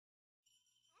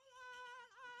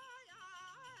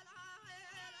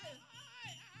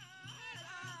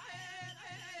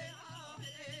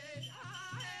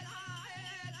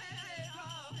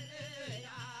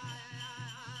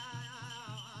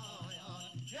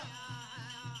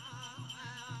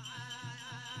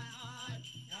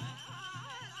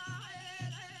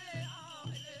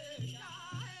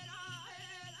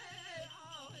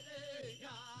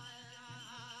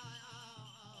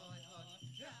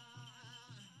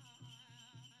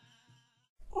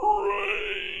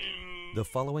The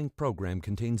following program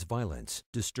contains violence,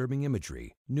 disturbing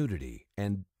imagery, nudity,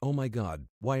 and, oh my God,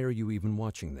 why are you even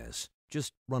watching this?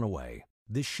 Just run away.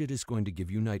 This shit is going to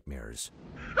give you nightmares.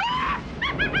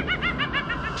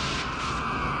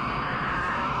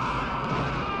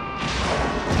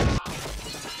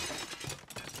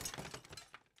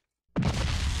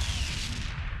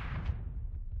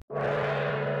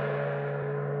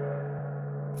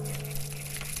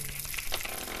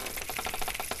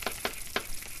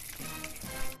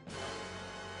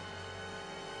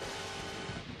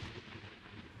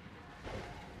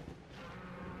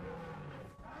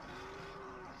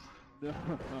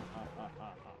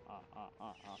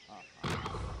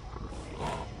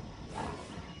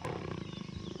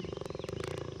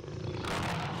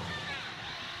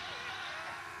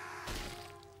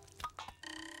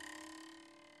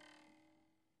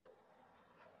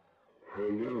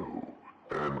 Hello,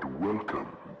 and welcome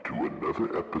to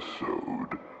another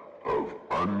episode of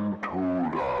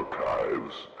Untold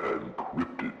Archives and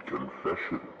Cryptid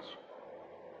Confessions.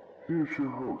 Here's your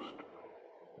host,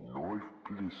 Noif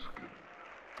Bliskin.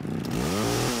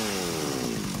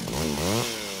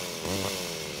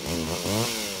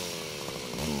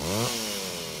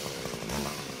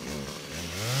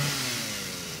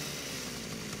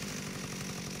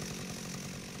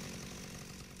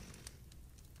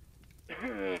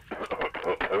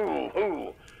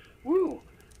 Woo!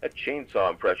 That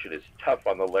chainsaw impression is tough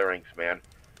on the larynx, man.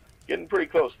 Getting pretty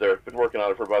close there. Been working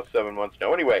on it for about 7 months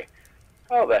now. Anyway,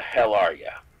 how the hell are ya?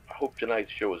 I hope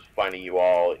tonight's show is finding you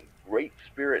all in great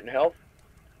spirit and health.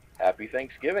 Happy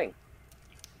Thanksgiving.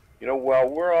 You know, while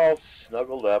we're all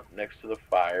snuggled up next to the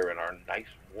fire in our nice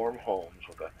warm homes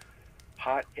with a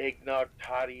hot eggnog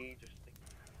toddy, just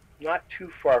not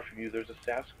too far from you there's a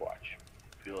Sasquatch,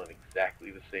 feeling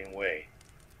exactly the same way.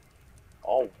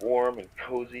 All warm and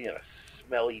cozy in a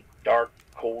smelly, dark,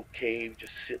 cold cave,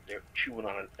 just sitting there chewing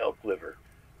on an elk liver,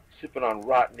 sipping on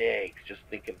rotten eggs, just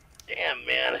thinking, damn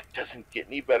man, it doesn't get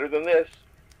any better than this.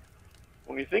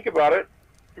 When you think about it,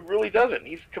 it really doesn't.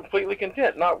 He's completely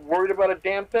content, not worried about a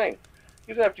damn thing.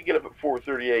 He doesn't have to get up at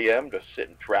 4:30 a.m. to sit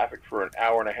in traffic for an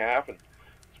hour and a half and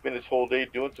spend his whole day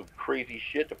doing some crazy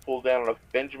shit to pull down enough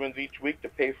Benjamins each week to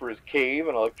pay for his cave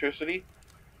and electricity.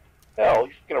 Hell,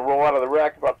 he's going to roll out of the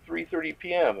rack about 3:30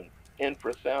 p.m. and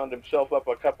infrasound himself up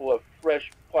a couple of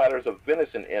fresh platters of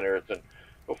venison innards and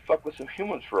go fuck with some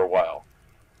humans for a while.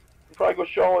 He'll probably go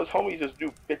show all his homies his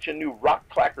new rock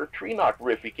clacker tree knock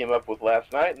riff he came up with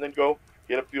last night, and then go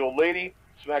get up the old lady,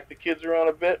 smack the kids around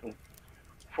a bit, and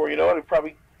before you know it, he'll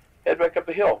probably head back up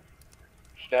the hill,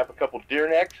 snap a couple deer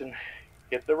necks, and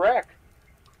get the rack.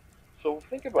 So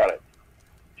think about it.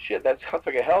 Shit, that sounds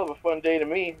like a hell of a fun day to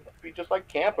me. It'd be just like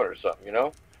camping or something, you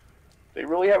know? They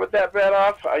really have it that bad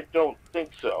off? I don't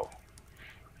think so.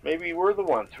 Maybe we're the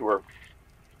ones who are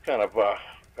kind of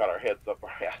got our heads up our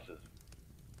asses.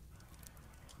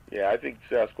 Yeah, I think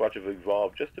Sasquatch have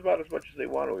evolved just about as much as they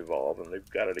want to evolve, and they've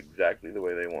got it exactly the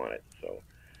way they want it. So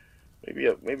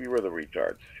maybe we're the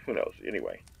retards. Who knows?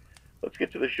 Anyway, let's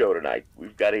get to the show tonight.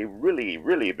 We've got a really,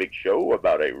 really big show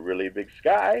about a really big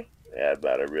sky,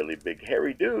 about a really big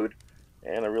hairy dude,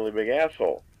 and a really big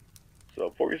asshole. So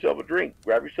pour yourself a drink,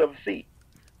 grab yourself a seat.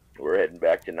 We're heading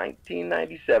back to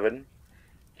 1997.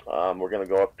 We're going to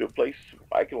go up to a place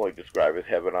I can only describe as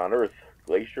heaven on earth,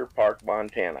 Glacier Park,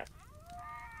 Montana.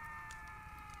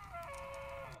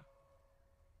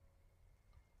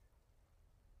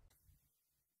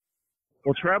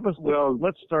 Well, Travis,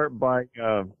 let's start by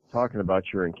talking about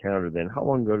your encounter then. How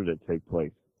long ago did it take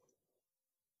place?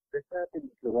 This happened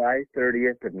July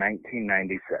 30th of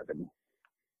 1997.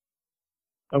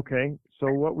 Okay, so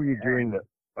what were you doing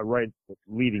right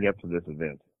leading up to this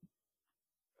event?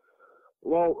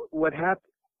 Well, what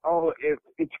happened,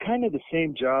 it's kind of the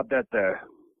same job that the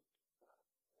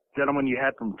gentleman you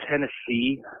had from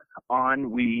Tennessee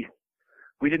on. We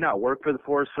did not work for the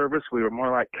Forest Service. We were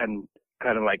more like kind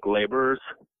of like laborers.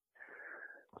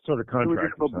 Sort of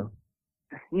contractors, huh?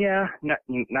 Yeah, not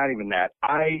even that.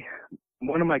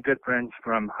 One of my good friends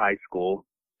from high school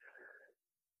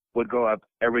would go up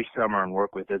every summer and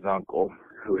work with his uncle,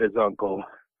 who his uncle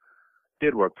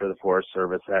did work for the Forest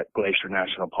Service at Glacier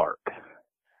National Park.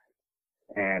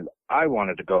 And I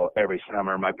wanted to go every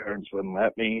summer. My parents wouldn't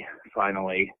let me.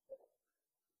 Finally,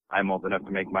 I'm old enough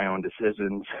to make my own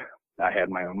decisions. I had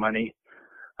my own money.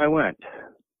 I went.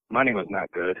 Money was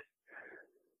not good.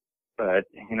 But,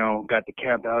 got to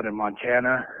camp out in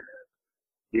Montana.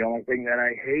 The only thing that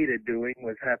I hated doing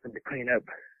was having to clean up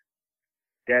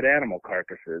dead animal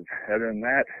carcasses. Other than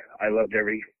that, I loved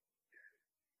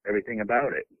everything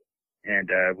about it. And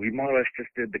we more or less just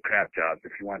did the crap jobs,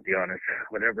 if you want the honest.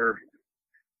 Whatever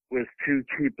was too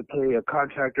cheap to pay a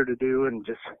contractor to do, and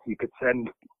just you could send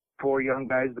 4 young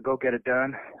guys to go get it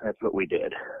done, that's what we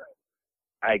did.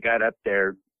 I got up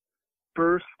there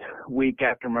first week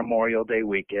after Memorial Day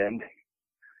weekend,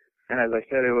 and as I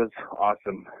said, it was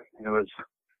awesome. It was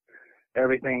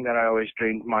everything that I always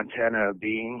dreamed Montana of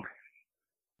being.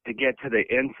 To get to the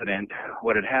incident,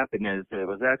 what had happened is it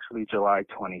was actually July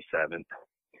 27th.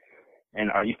 And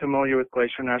are you familiar with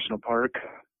Glacier National Park?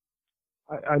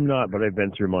 I'm not, but I've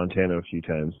been through Montana a few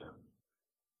times.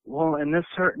 Well, in this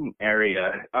certain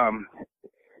area,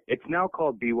 it's now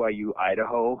called BYU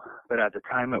Idaho, but at the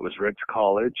time it was Ricks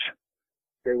College.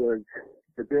 There was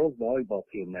the girls volleyball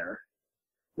team there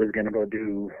was going to go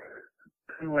do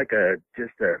kind of like a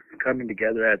coming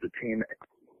together as a team,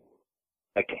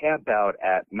 a camp out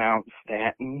at Mount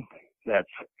Stanton. That's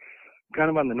kind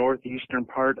of on the northeastern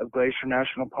part of Glacier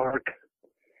National Park.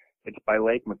 It's by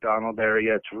Lake McDonald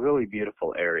area. It's a really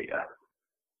beautiful area.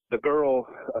 A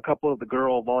couple of the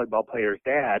girl volleyball players'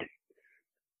 dad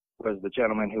was the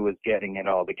gentleman who was getting it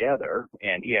all together,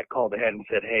 and he had called ahead and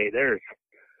said, hey, there's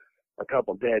a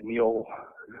couple dead mule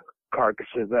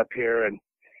carcasses up here, and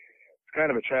it's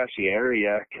kind of a trashy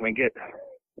area. Can we get,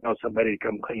 somebody to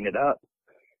come clean it up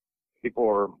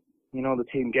before, the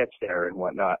team gets there and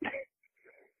whatnot?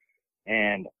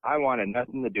 And I wanted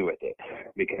nothing to do with it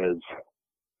because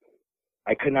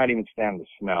I could not even stand the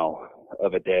smell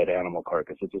of a dead animal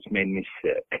carcass. It just made me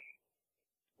sick.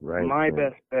 Right.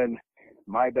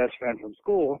 My best friend from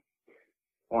school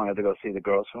wanted to go see the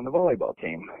girls from the volleyball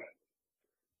team.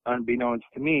 Unbeknownst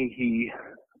to me, he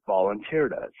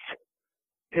volunteered us.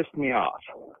 Pissed me off.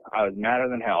 I was madder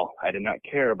than hell. I did not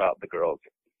care about the girls.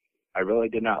 I really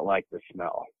did not like the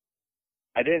smell.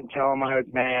 I didn't tell him I was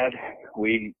mad.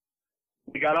 We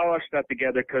got all our stuff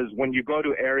together because when you go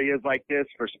to areas like this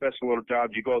for special little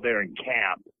jobs, you go there and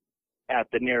camp at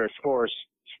the nearest forest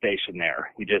station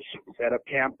there. You just set up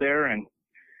camp there, and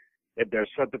if there's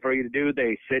something for you to do,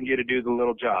 they send you to do the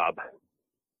little job.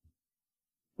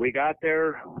 We got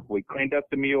there, we cleaned up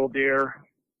the mule deer,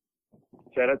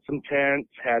 set up some tents,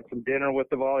 had some dinner with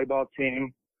the volleyball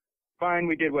team. Fine,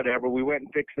 we did whatever. We went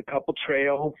and fixed a couple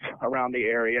trails around the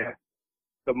area.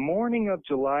 The morning of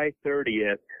July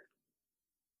 30th,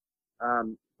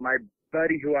 my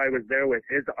buddy who I was there with,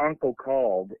 his uncle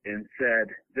called and said,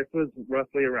 this was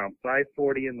roughly around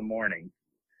 5:40 in the morning.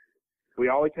 We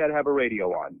always had to have a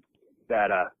radio on that,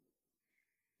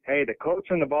 hey, the coach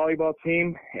and the volleyball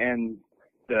team and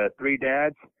the 3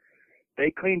 dads,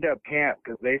 they cleaned up camp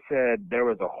because they said there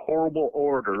was a horrible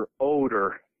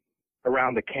odor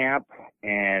around the camp,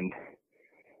 and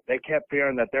they kept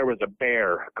fearing that there was a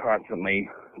bear constantly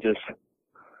just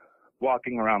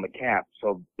walking around the camp.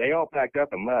 So they all packed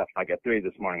up and left like at 3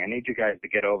 this morning. I need you guys to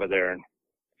get over there and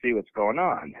see what's going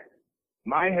on.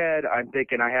 My head, I'm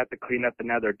thinking I have to clean up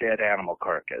another dead animal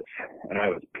carcass, and I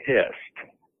was pissed.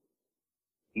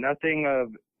 Nothing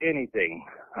of anything.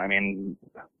 I mean,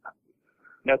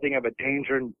 nothing of a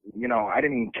danger. I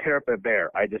didn't even care if a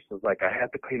bear. I just was like, I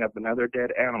have to clean up another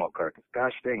dead animal carcass.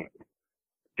 Gosh dang it.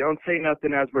 Don't say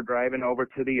nothing as we're driving over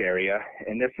to the area,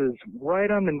 and this is right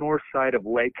on the north side of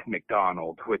Lake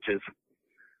McDonald, which is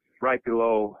right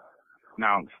below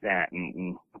Mount Stanton.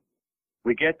 And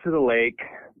we get to the lake,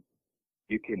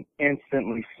 you can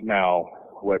instantly smell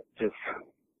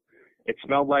it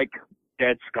smelled like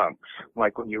dead skunks,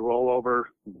 like when you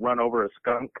run over a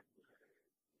skunk,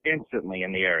 instantly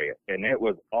in the area, and it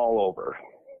was all over.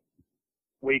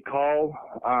 We call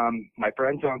my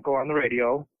friend's uncle on the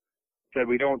radio, said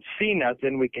we don't see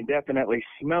nothing, we can definitely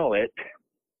smell it.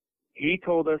 He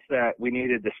told us that we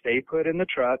needed to stay put in the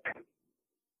truck.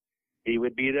 He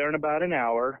would be there in about an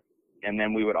hour, and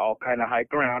then we would all kind of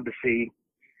hike around to see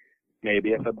maybe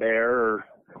if a bear or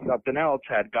something else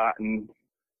had got an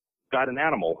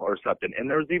animal or something. And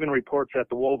there was even reports that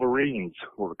the wolverines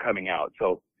were coming out.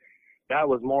 So that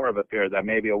was more of a fear that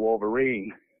maybe a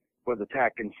wolverine was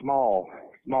attacking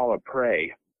smaller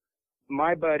prey.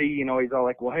 My buddy, he's all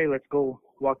like, well, hey, let's go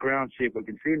walk around, see if we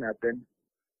can see nothing.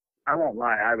 I won't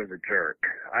lie, I was a jerk.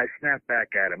 I snapped back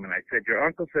at him and I said, your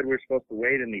uncle said we're supposed to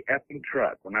wait in the effing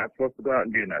truck. We're not supposed to go out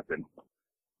and do nothing.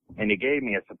 And he gave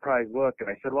me a surprised look, and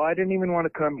I said, well, I didn't even want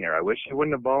to come here. I wish you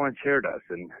wouldn't have volunteered us.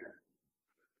 And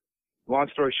long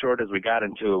story short, as we got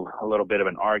into a little bit of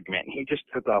an argument, he just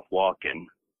took off walking.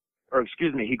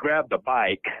 He grabbed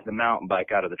the mountain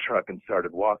bike out of the truck and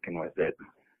started walking with it.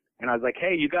 And I was like,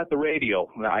 hey, you got the radio.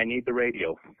 I need the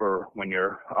radio for when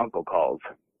your uncle calls.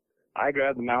 I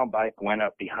grabbed the mountain bike, went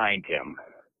up behind him.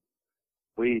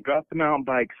 We dropped the mountain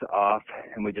bikes off,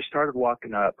 and we just started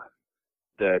walking up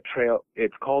the trail.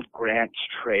 It's called Grant's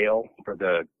Trail for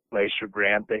the Glacier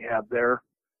Grant they have there.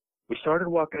 We started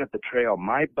walking up the trail.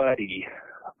 My buddy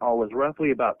was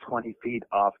roughly about 20 feet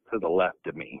off to the left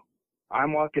of me.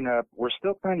 I'm walking up. We're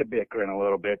still kind of bickering a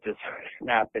little bit, just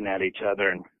snapping at each other,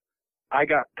 and I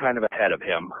got kind of ahead of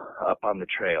him up on the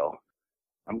trail.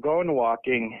 I'm going to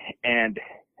walking, and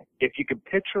if you could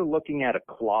picture looking at a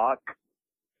clock,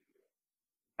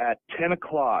 at 10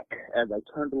 o'clock, as I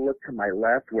turned to look to my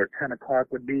left where 10 o'clock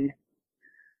would be,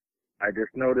 I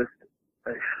just noticed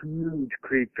a huge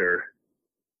creature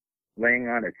laying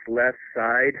on its left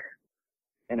side,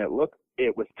 and it was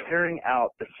tearing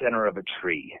out the center of a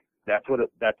tree.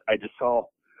 I just saw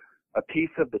a piece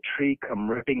of the tree come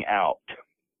ripping out.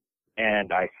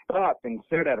 And I stopped and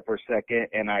stared at it for a second,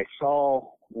 and I saw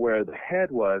where the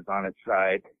head was on its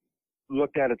side,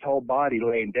 looked at its whole body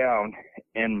laying down,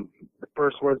 and the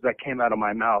first words that came out of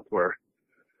my mouth were,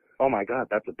 oh my God,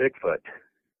 that's a Bigfoot.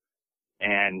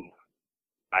 And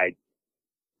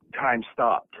time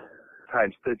stopped.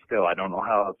 Time stood still. I don't know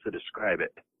how else to describe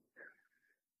it.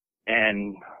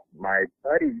 And my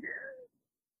buddy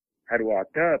had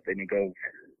walked up, and he goes,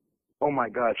 oh my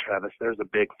God, Travis, there's a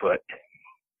Bigfoot.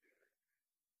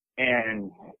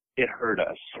 And it hurt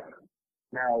us.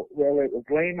 Now, well, it was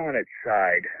laying on its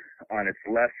side, on its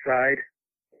left side,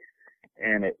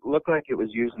 and it looked like it was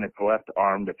using its left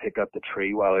arm to pick up the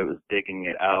tree while it was digging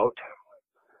it out.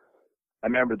 I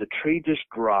remember the tree just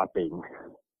dropping.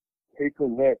 Take a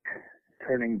look,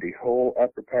 turning the whole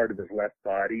upper part of his left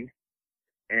body.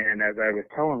 And as I was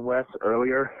telling Wes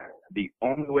earlier, the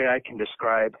only way I can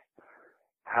describe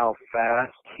how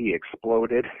fast he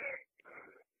exploded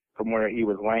from where he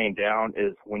was laying down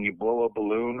is when you blow a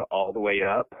balloon all the way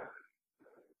up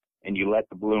and you let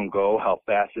the balloon go, how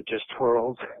fast it just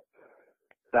twirls.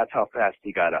 That's how fast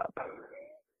he got up.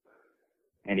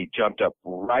 And he jumped up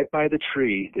right by the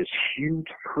tree, this huge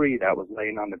tree that was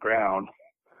laying on the ground,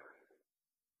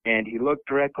 and he looked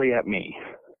directly at me.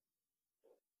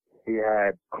 He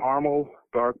had caramel,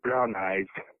 dark brown eyes.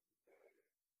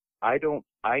 I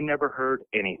never heard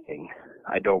anything.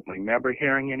 I don't remember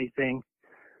hearing anything.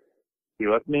 He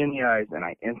looked me in the eyes, and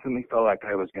I instantly felt like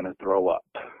I was going to throw up.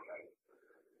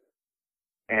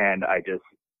 And I just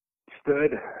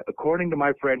stood. According to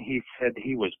my friend, he said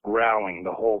he was growling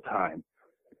the whole time.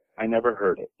 I never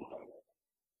heard it.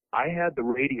 I had the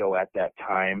radio at that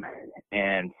time,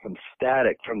 and some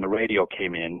static from the radio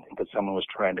came in because someone was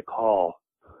trying to call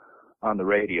on the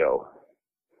radio.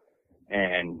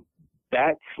 And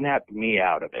that snapped me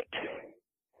out of it.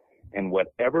 And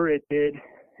whatever it did,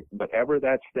 whatever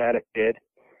that static did,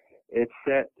 it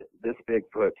set this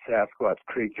Bigfoot, Sasquatch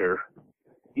creature,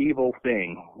 evil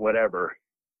thing, whatever,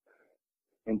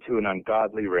 into an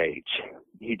ungodly rage.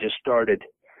 He just started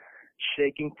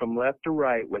shaking from left to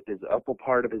right with his upper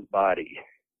part of his body.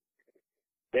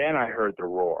 Then I heard the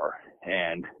roar,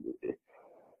 and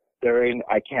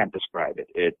I can't describe it.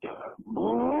 And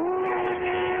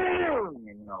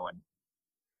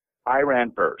I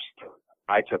ran first.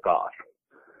 I took off.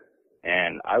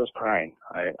 And I was crying.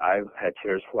 I had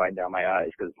tears flying down my eyes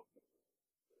because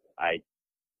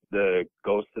the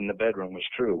ghost in the bedroom was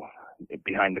true.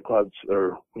 Behind the clubs,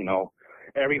 or,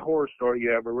 every horror story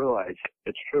you ever realize,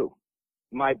 it's true.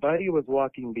 My buddy was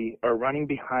running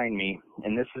behind me,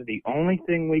 and this is the only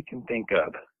thing we can think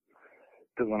of.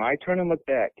 Because when I turned and looked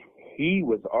back, he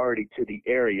was already to the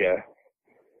area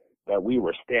that we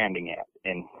were standing at.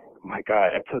 And my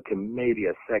God, it took him maybe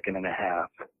a second and a half.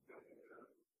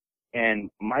 And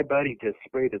my buddy just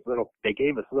sprayed they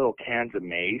gave us little cans of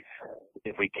mace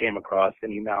if we came across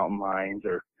any mountain lions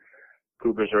or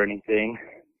cougars or anything.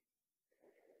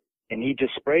 And he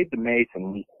just sprayed the mace,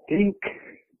 and we think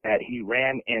that he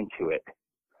ran into it.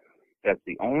 That's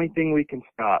the only thing we can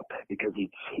stop because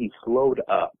he slowed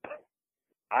up.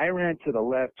 I ran to the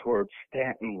left towards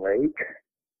Stanton Lake.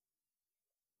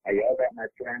 I yelled at my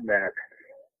friend that,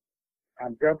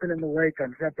 I'm jumping in the lake,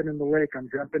 I'm jumping in the lake, I'm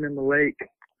jumping in the lake.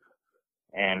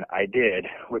 And I did,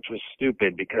 which was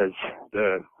stupid because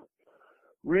the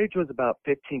ridge was about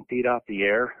 15 feet off the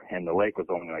air, and the lake was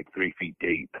only like 3 feet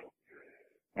deep.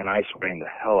 And I sprained the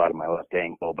hell out of my left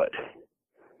ankle, but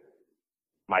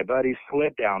my buddy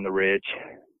slid down the ridge.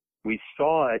 We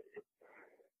saw it.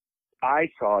 I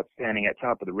saw it standing at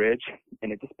top of the ridge,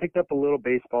 and it just picked up a little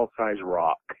baseball-sized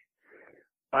rock.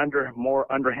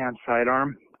 More underhand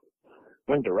sidearm,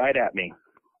 went right at me,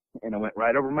 and it went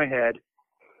right over my head.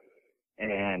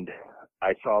 And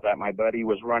I saw that my buddy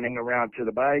was running around to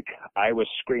the bike. I was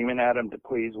screaming at him to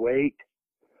please wait.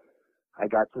 I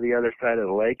got to the other side of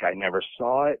the lake. I never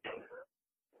saw it.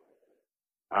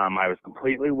 I was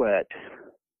completely wet.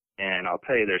 And I'll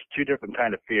tell you, there's two different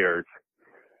kind of fears.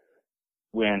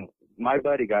 When my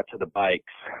buddy got to the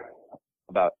bikes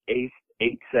about eight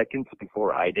seconds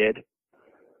before I did,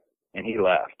 and he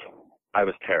left, I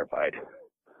was terrified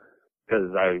because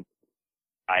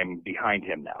I'm behind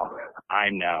him now.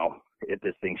 I'm now, if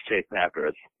this thing's chasing after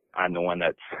us, I'm the one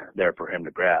that's there for him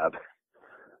to grab.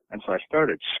 And so I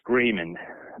started screaming,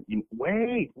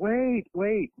 wait, wait,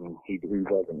 wait. And he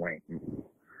wasn't waiting.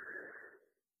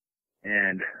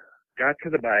 And got to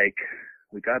the bike.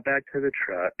 We got back to the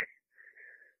truck.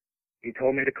 He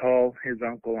told me to call his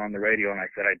uncle on the radio, and I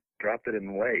said I dropped it in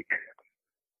the lake.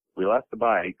 We left the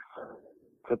bikes,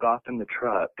 took off in the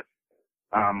truck.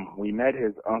 We met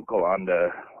his uncle on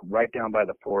right down by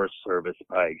the Forest Service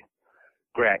by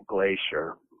Grant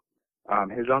Glacier.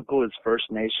 His uncle is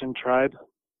First Nation tribe.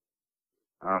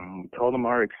 We told him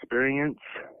our experience.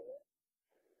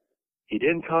 He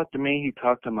didn't talk to me. He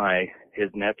talked to his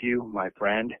nephew, my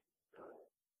friend.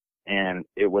 And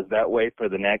it was that way for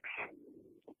the next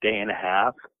day and a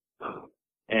half.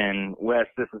 And Wes,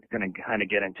 this is going to kind of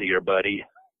get into your buddy.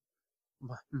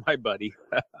 My buddy.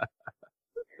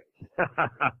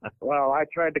 Well, I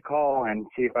tried to call and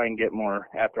see if I can get more.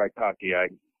 After I talked to you, I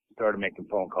started making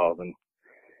phone calls, and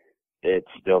it's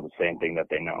still the same thing that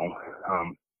they know.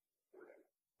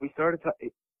 We started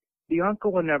the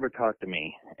uncle would never talk to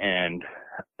me, and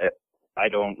I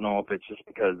don't know if it's just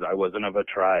because I wasn't of a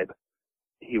tribe.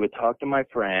 He would talk to my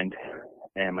friend,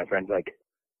 and my friend's like,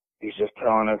 he's just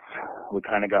telling us we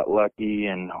kind of got lucky,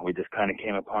 and we just kind of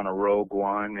came upon a rogue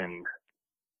one, and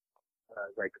I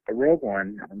was like, a rogue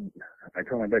one? And I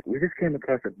told him, like, we just came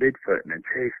across a Bigfoot, and it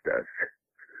chased us.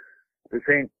 This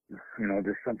ain't,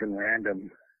 just something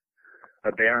random,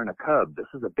 a bear and a cub. This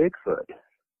is a Bigfoot.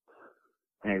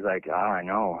 And he's like, I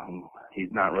know. And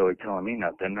he's not really telling me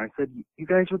nothing. And I said, you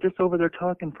guys were just over there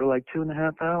talking for like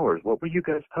 2.5 hours. What were you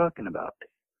guys talking about?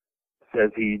 Says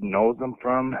he knows them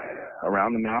from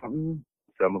around the mountain.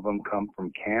 Some of them come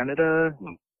from Canada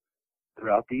and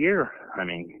throughout the year. I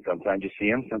mean, sometimes you see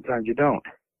them, sometimes you don't.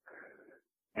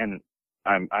 And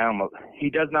he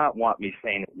does not want me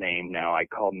saying his name now. I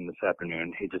called him this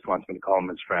afternoon. He just wants me to call him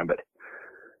his friend. But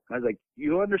I was like,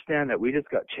 you understand that we just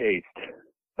got chased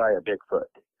by a Bigfoot.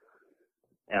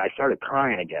 And I started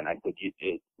crying again. I said,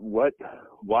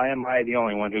 why am I the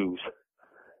only one who's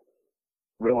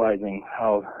realizing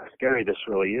how scary this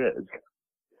really is?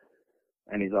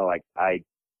 And he's all like, I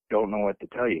don't know what to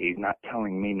tell you. He's not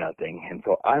telling me nothing. And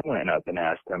so I went up and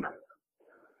asked him.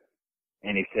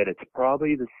 And he said, it's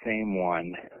probably the same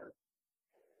one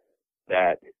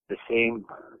the same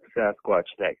Sasquatch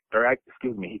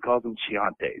he calls them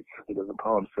Chiantes. He doesn't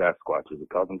call them Sasquatches. He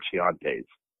calls them Chiantes.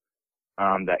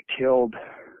 That killed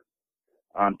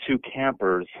 2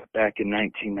 campers back in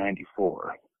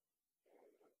 1994.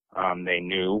 They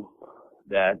knew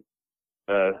that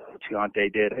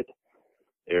Chiante did it.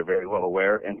 They were very well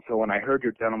aware. And so when I heard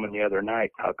your gentleman the other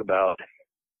night talk about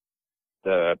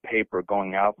the paper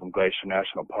going out from Glacier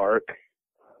National Park,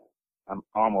 I'm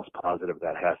almost positive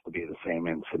that has to be the same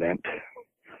incident,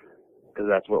 because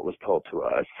that's what was told to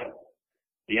us.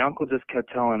 The uncle just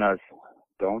kept telling us,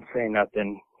 don't say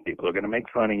nothing. People are going to make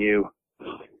fun of you.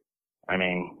 I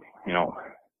mean,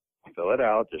 fill it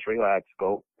out. Just relax.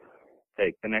 Go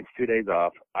take the next 2 days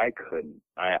off. I couldn't.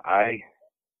 I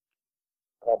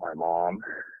called my mom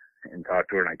and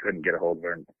talked to her, and I couldn't get a hold of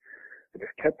her. And I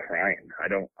just kept crying.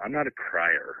 I'm not a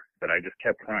crier, but I just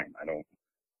kept crying. I don't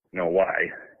know why.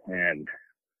 And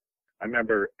I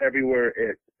remember everywhere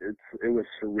it was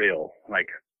surreal. Like,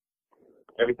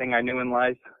 everything I knew in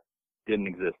life didn't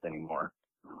exist anymore.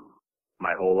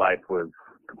 My whole life was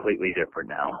completely different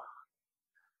now.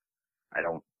 I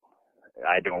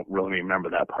don't really remember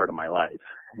that part of my life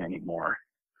anymore.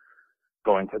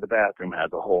 Going to the bathroom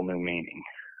has a whole new meaning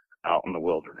out in the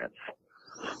wilderness.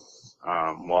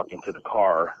 Walking to the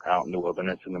car out in the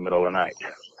wilderness in the middle of the night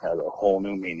has a whole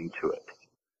new meaning to it.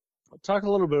 Talk a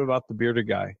little bit about the bearded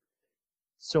guy.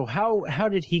 So how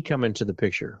did he come into the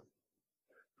picture?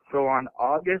 So on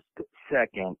August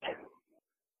 2nd,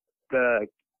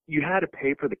 you had to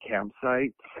pay for the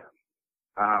campsites.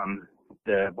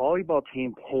 The volleyball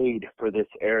team paid for this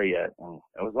area, and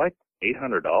it was like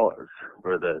 $800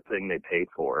 for the thing they paid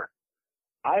for.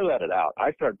 I let it out.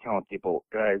 I started telling people,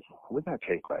 guys, we got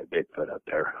chased by a Bigfoot up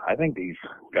there. I think these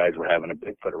guys were having a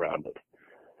Bigfoot around it.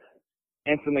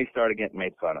 Instantly started getting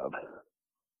made fun of.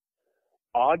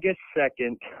 August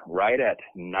 2nd, right at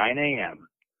 9 a.m.,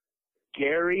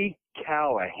 Gary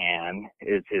Callahan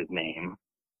is his name.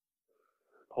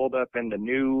 Pulled up in the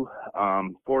new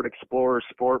Ford Explorer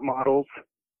Sport models,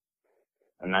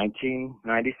 a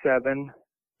 1997,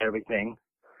 everything.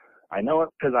 I know it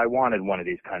because I wanted one of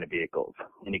these kind of vehicles.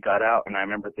 And he got out, and I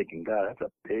remember thinking, God, that's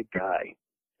a big guy.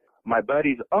 My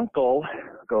buddy's uncle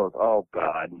goes, oh,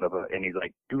 God. And he's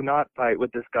like, do not fight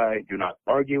with this guy. Do not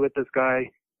argue with this guy.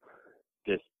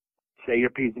 Just say your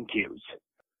P's and Q's.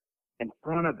 In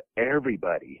front of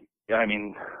everybody. I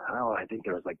mean, I think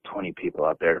there was like 20 people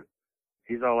out there.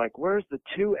 He's all like, where's the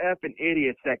two effing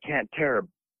idiots that can't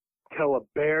tell a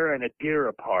bear and a deer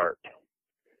apart?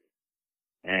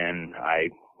 And I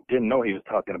didn't know he was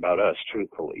talking about us,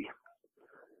 truthfully.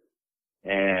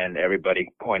 And everybody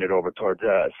pointed over towards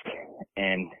us.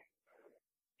 And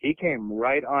he came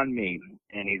right on me.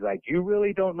 And he's like, you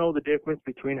really don't know the difference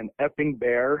between an effing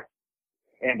bear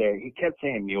and he kept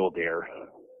saying mule deer.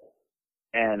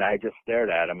 And I just stared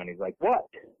at him, and he's like, what?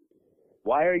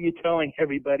 Why are you telling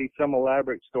everybody some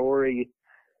elaborate story?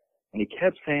 And he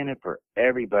kept saying it for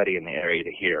everybody in the area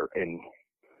to hear. And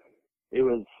it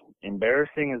was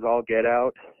embarrassing as all get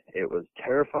out. It was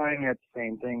terrifying at the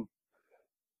same thing.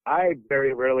 I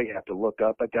very rarely have to look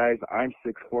up at guys. I'm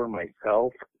 6'4"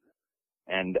 myself.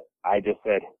 And I just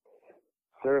said,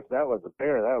 sir, if that was a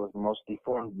bear, that was the most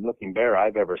deformed looking bear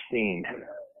I've ever seen.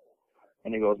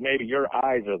 And he goes, maybe your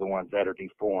eyes are the ones that are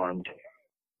deformed.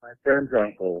 My friend's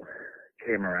uncle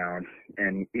came around,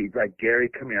 and he's like, Gary,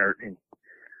 come here.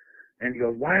 And he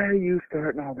goes, why are you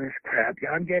starting all this crap?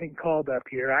 I'm getting called up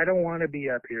here. I don't want to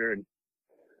be up here. And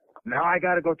now I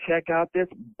got to go check out this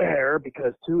bear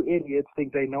because two idiots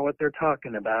think they know what they're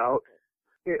talking about.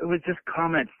 It was just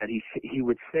comments that he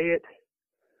would say it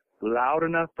loud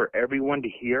enough for everyone to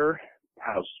hear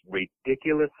how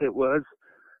ridiculous it was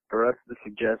for us to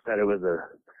suggest that it was a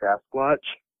Sasquatch.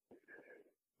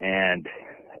 And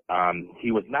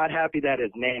he was not happy that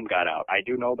his name got out. I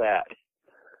do know that.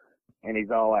 And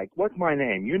he's all like, what's my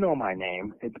name? You know my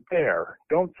name. It's Bear.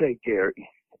 Don't say Gary.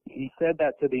 He said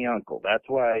that to the uncle. That's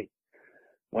why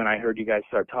when I heard you guys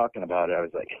start talking about it, I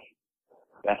was like,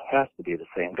 that has to be the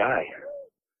same guy.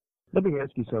 Let me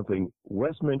ask you something.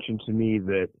 Wes mentioned to me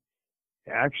that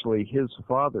actually his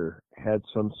father had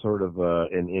some sort of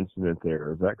an incident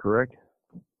there. Is that correct?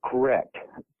 Correct.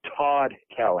 Todd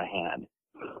Callahan.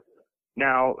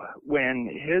 Now, when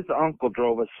his uncle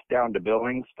drove us down to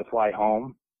Billings to fly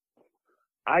home,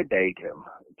 I begged him.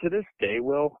 To this day,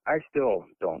 Will, I still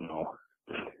don't know.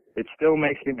 It still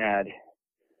makes me mad.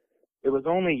 It was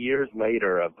only years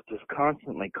later of just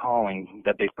constantly calling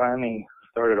that they finally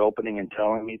started opening and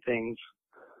telling me things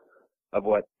of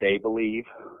what they believe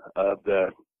of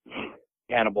the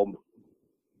cannibal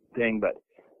thing. But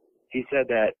he said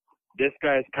that this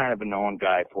guy's kind of a known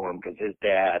guy for him because his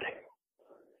dad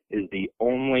is the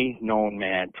only known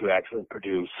man to actually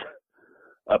produce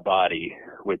a body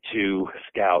with two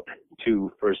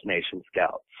First Nation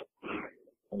scouts.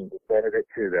 And he presented it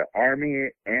to the Army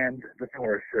and the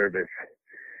Forest Service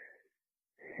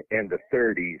in the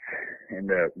 30s,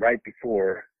 right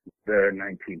before the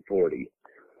 1940.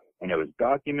 And it was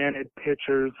documented,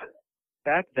 pictures.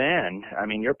 Back then, I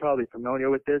mean, you're probably familiar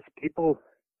with this. People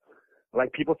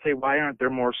say, why aren't there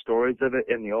more stories of it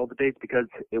in the old days? Because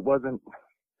it wasn't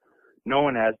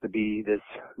known as to be this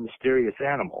mysterious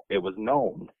animal. It was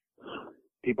known.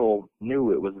 People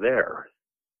knew it was there.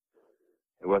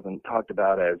 It wasn't talked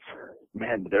about as,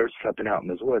 man, there's something out in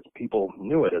this woods. People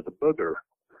knew it as a booger,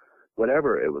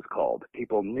 whatever it was called.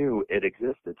 People knew it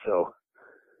existed. So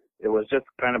it was just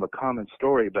kind of a common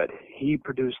story, but he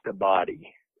produced a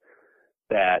body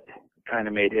that kind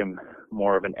of made him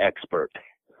more of an expert.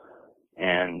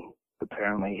 And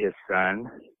apparently his son,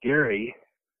 Gary,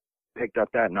 picked up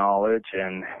that knowledge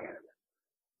and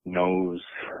knows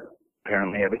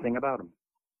apparently everything about him.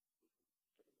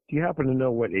 Do you happen to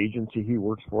know what agency he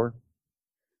works for?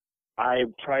 I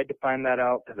tried to find that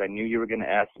out because I knew you were going to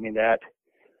ask me that.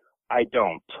 I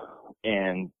don't.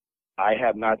 And I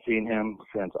have not seen him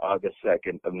since August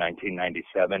 2nd of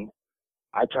 1997.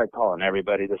 I tried calling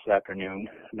everybody this afternoon.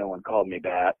 No one called me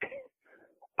back.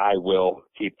 I will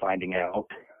keep finding out,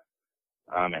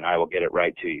 and I will get it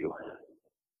right to you.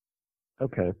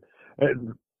 Okay.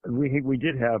 We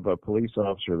did have a police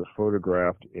officer that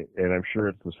photographed, and I'm sure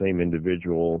it's the same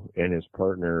individual and his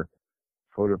partner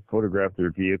photographed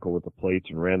their vehicle with the plates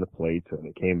and ran the plates, and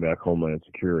it came back Homeland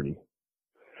Security.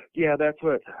 Yeah, that's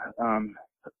what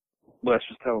Wes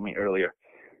was telling me earlier.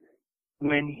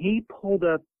 When he pulled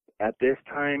up at this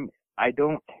time,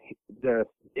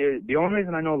 the only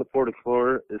reason I know the Ford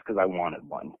Explorer is because I wanted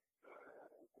one.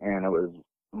 And it was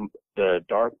the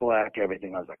dark black,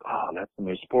 everything. I was like, oh, that's the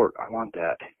new sport. I want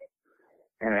that.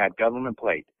 And it had government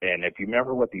plate. And if you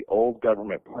remember what the old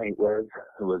government plate was,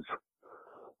 it was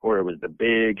the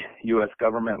big U.S.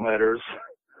 government letters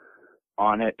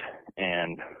on it,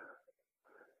 and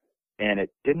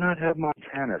it did not have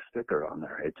Montana sticker on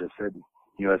there. It just said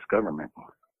U.S. government.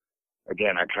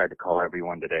 Again, I tried to call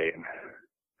everyone today, and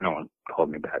no one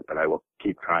called me back, but I will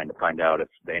keep trying to find out if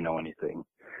they know anything.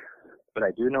 But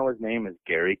I do know his name is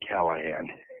Gary Callahan,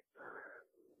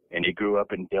 and he grew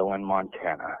up in Dillon,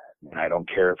 Montana. And I don't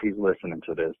care if he's listening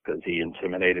to this, because he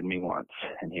intimidated me once,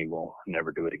 and he will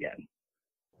never do it again.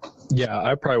 Yeah,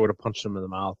 I probably would have punched him in the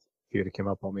mouth if he would have come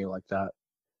up on me like that.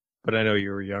 But I know you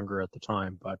were younger at the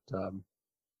time, but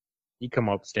you come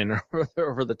up standing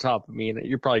over the top of me, and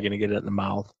you're probably going to get it in the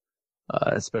mouth,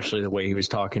 especially the way he was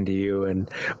talking to you.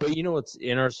 But you know what's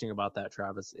interesting about that,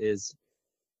 Travis, is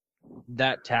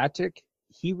that tactic,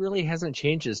 he really hasn't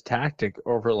changed his tactic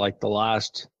over like the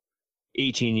last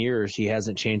 18 years. He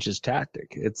hasn't changed his tactic.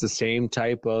 It's the same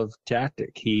type of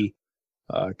tactic. He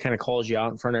kind of calls you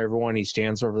out in front of everyone. He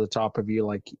stands over the top of you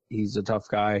like he's a tough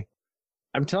guy.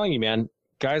 I'm telling you, man,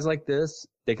 guys like this,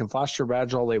 they can flash their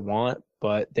badge all they want,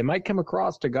 but they might come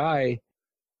across a guy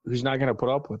who's not going to put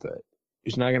up with it.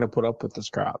 Who's not going to put up with this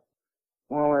crap.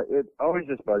 Well, it always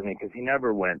just bugs me because he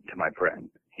never went to my friend.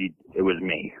 It was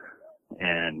me.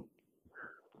 And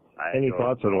any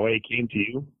thoughts on why he came to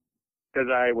you? Because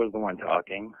I was the one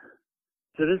talking.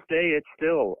 To this day, it's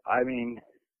still, I mean,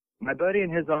 my buddy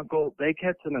and his uncle, they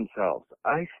kept to themselves.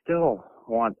 I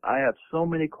have so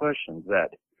many questions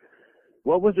that,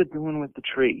 what was it doing with the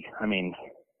tree? I mean,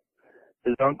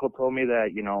 his uncle told me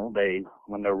that, you know,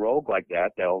 when they're rogue like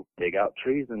that, they'll dig out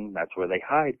trees and that's where they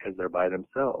hide because they're by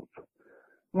themselves.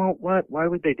 Well, why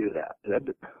would they do that?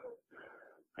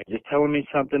 Are you just telling me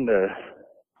something to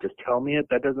just tell me it?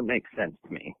 That doesn't make sense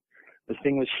to me. This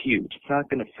thing was huge. It's not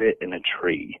going to fit in a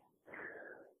tree.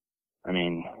 I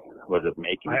mean, was it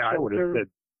making I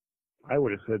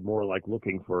would have said more like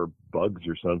looking for bugs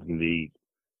or something to eat.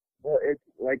 Well, it's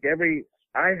like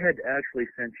I had actually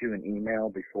sent you an email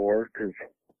before because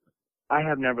I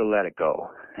have never let it go.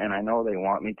 And I know they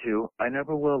want me to. I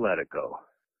never will let it go.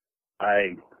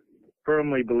 I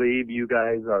firmly believe you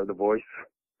guys are the voice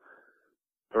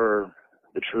for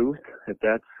the truth, if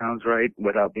that sounds right,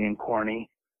 without being corny.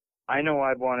 I know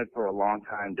I've wanted for a long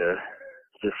time to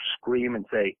just scream and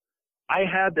say, I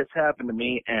had this happen to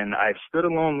me and I've stood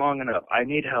alone long enough. I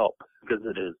need help because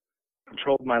it has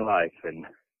controlled my life. And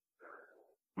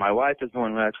my wife is the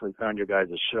one who actually found your guys'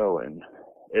 show, and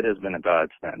it has been a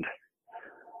godsend.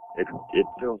 It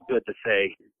feels good to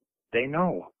say they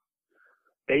know.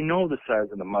 They know the size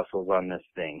of the muscles on this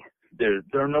thing.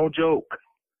 They're no joke.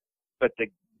 But the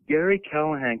Gary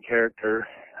Callahan character,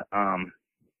 I'm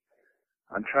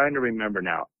trying to remember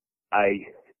now. I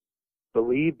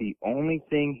believe the only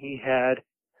thing he had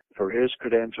for his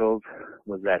credentials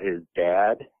was that his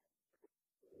dad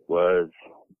was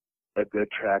a good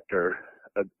tractor,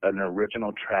 an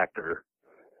original tractor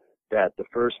that the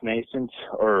First Nations,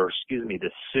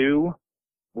 the Sioux,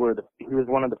 he was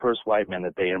one of the first white men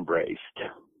that they embraced.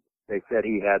 They said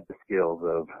he had the skills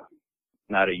of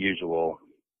not a usual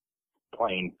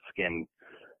plain skin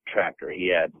tractor. He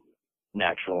had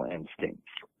natural instincts.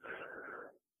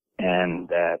 And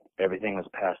that everything was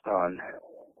passed on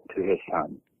to his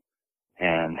son.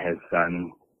 And his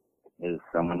son is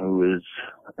someone who is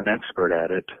an expert at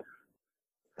it.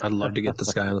 I'd love to get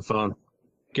this guy on the phone.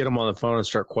 Get him on the phone and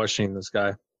start questioning this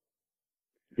guy.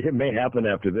 It may happen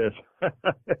after this.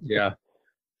 Yeah.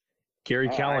 Gary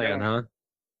Callahan, huh?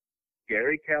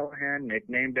 Gary Callahan,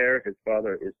 nicknamed Eric. His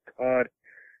father is Todd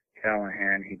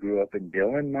Callahan. He grew up in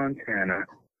Dillon, Montana.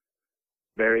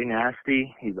 Very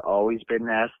nasty. He's always been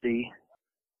nasty.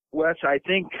 Wes, I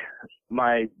think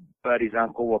my buddy's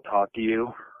uncle will talk to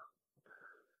you.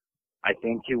 I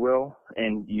think he will,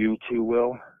 and you too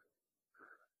will.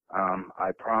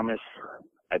 I promise.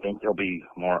 I think he'll be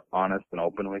more honest and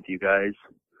open with you guys.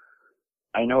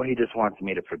 I know he just wants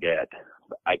me to forget,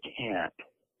 but I can't.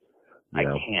 I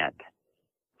can't.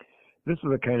 This is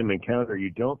the kind of encounter you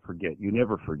don't forget. You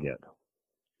never forget.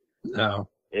 No.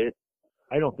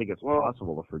 I don't think it's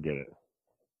possible to forget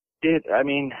it.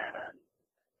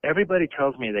 Everybody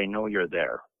tells me they know you're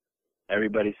there.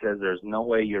 Everybody says there's no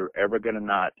way you're ever they're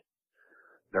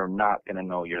not going to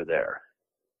know you're there.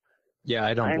 Yeah,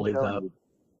 I don't believe that.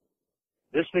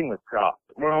 This thing was shocked.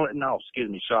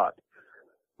 Shocked.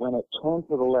 When it turned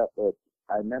to the left,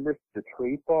 I remember the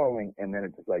tree falling, and then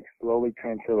it just like slowly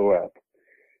turned to the left,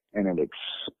 and it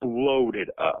exploded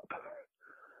up,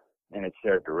 and it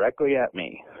stared directly at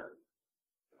me.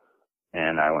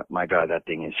 And I went, my God, that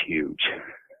thing is huge.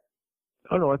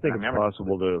 Oh no, I think it's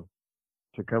possible to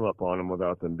come up on them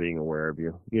without them being aware of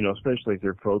you. You know, especially if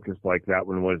they're focused like that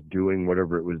one was doing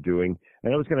whatever it was doing.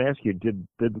 And I was going to ask you, did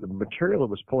the material it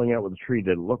was pulling out with the tree,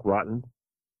 did it look rotten?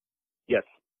 Yes.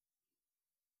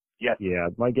 Yes. Yeah,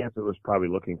 my guess it was probably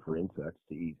looking for insects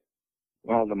to eat.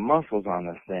 Well, the muscles on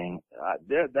this thing,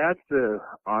 that's the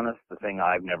thing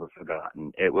I've never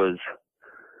forgotten. It was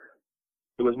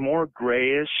more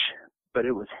grayish, but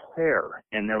it was hair.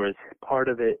 And there was part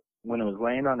of it, when it was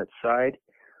laying on its side,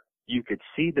 you could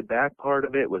see the back part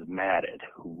of it was matted,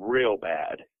 real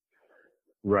bad.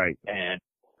 Right. And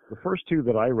the first two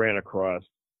that I ran across,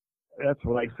 that's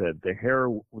what I said. The hair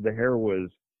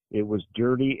was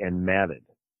dirty and matted.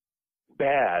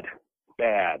 Bad.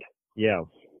 Yeah,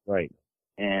 right.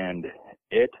 And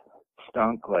it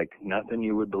stunk like nothing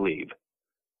you would believe.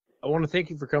 I want to thank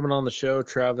you for coming on the show,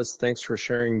 Travis. Thanks for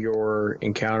sharing your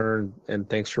encounter, and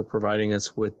thanks for providing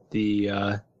us with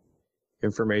the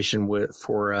information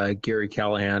for Gary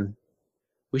Callahan.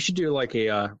 We should do like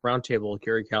a roundtable,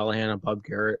 Gary Callahan and Bob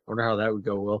Garrett. I wonder how that would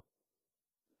go, Will.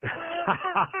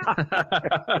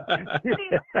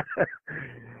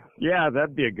 Yeah,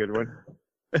 that'd be a good one.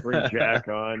 Bring Jack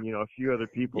on, a few other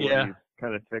people. Yeah. He's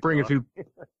kind of ticked bring off.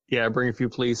 bring a few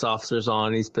police officers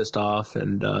on. He's pissed off,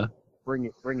 and bring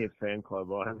his fan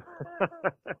club on.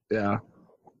 Yeah.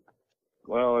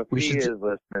 Well, if he is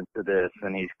listening to this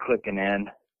and he's clicking in,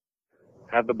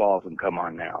 have the balls and come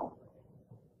on now.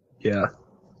 Yeah.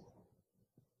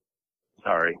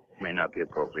 Sorry, may not be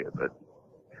appropriate, but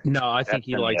no, I think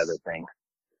he likes other thing.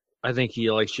 I think he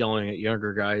likes yelling at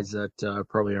younger guys that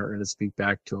probably aren't going to speak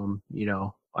back to him.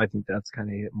 I think that's kind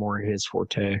of more his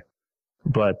forte.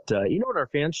 But what our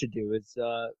fans should do is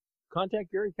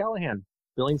contact Gary Callahan,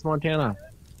 Billings, Montana.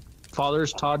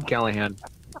 Father's Todd Callahan.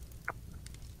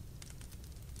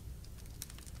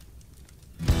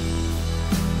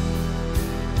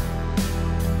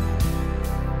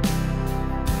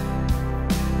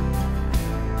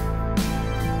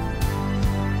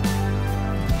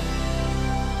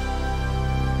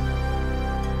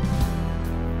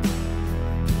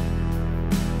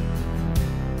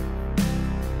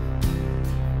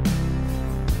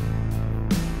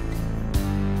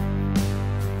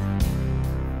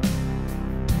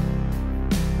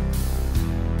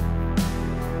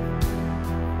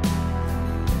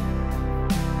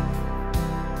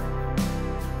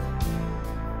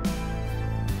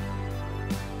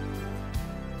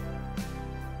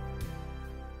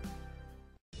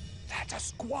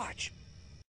 Squatch.